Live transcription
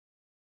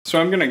So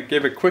I'm going to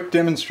give a quick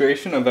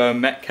demonstration of a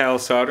METCAL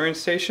soldering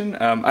station.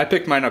 I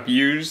picked mine up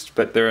used,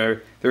 but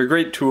they're a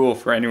great tool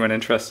for anyone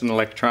interested in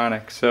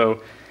electronics.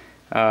 So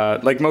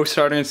like most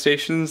soldering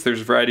stations,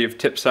 there's a variety of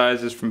tip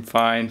sizes from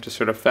fine to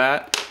sort of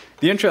fat.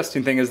 The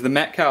interesting thing is the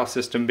METCAL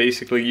system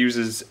basically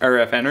uses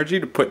RF energy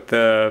to put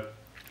the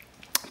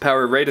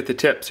power right at the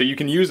tip. So you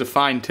can use a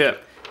fine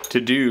tip to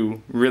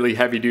do really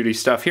heavy duty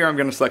stuff. Here I'm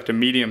going to select a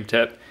medium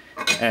tip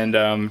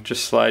and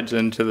just slides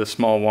into the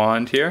small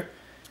wand here.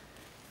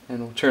 And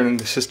we'll turn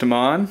the system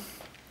on,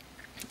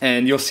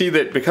 and you'll see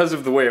that because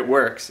of the way it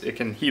works, it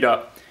can heat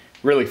up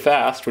really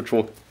fast,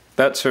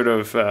 that sort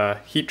of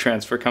heat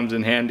transfer comes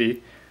in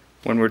handy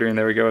when we're doing,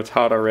 there we go, it's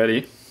hot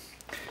already.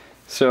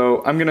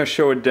 So I'm going to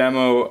show a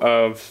demo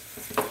of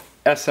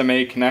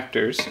SMA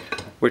connectors,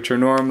 which are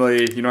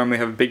you normally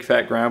have a big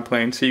fat ground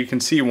plane. So you can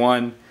see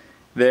one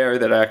there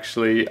that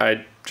actually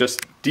I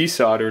just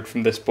desoldered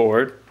from this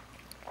board.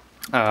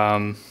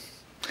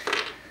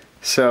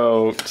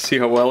 So to see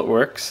how well it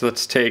works,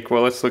 let's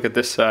look at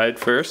this side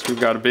first. We've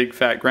got a big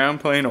fat ground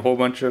plane, a whole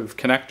bunch of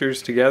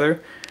connectors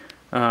together.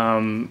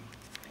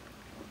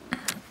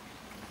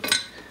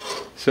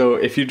 So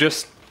if you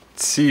just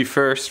see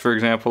first, for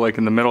example, like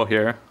in the middle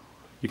here,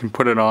 you can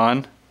put it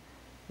on,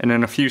 and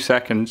in a few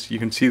seconds you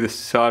can see the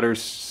solder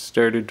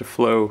started to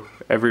flow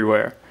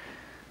everywhere.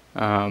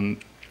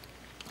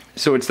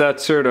 So it's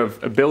that sort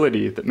of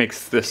ability that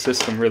makes this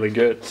system really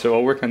good. So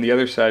I'll work on the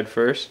other side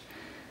first,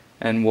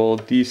 and we'll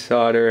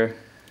desolder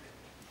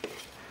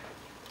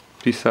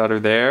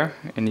there,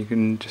 and you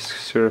can just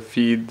sort of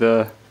feed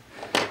the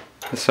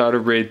solder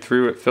braid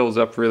through. It fills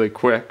up really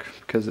quick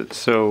because it's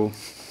so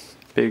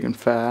big and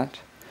fat.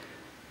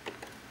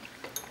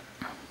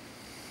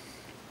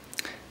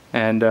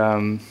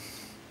 And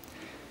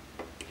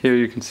here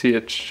you can see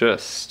it's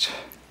just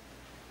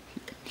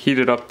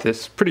heated up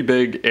this pretty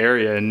big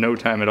area in no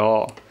time at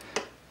all.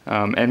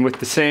 And with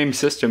the same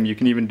system, you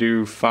can even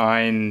do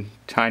fine,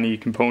 tiny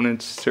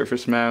components,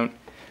 surface mount,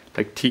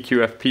 like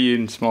TQFP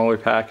in smaller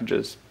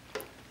packages.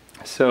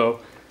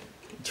 So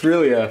it's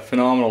really a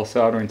phenomenal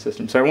soldering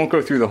system. So I won't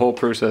go through the whole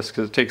process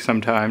because it takes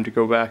some time to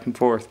go back and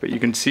forth, but you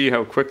can see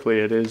how quickly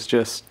it is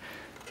just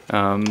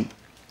reflowing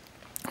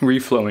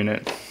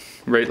it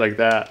right like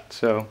that.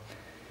 So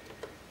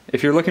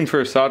if you're looking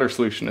for a solder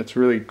solution, it's a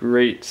really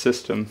great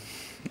system.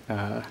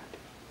 Do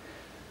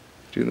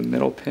the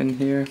middle pin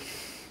here.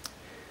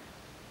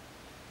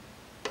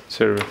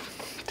 Sort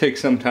of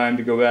takes some time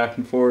to go back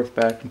and forth,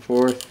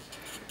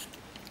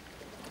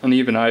 and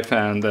even I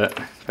found that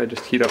if I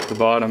just heat up the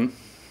bottom,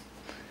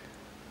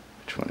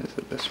 which one is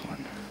it? This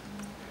one.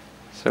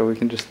 So we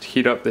can just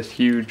heat up this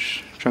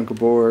huge chunk of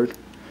board,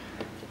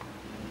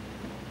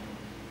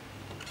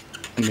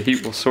 and the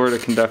heat will sort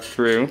of conduct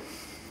through.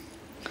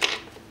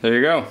 There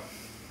you go.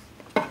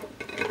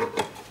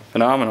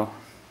 Phenomenal.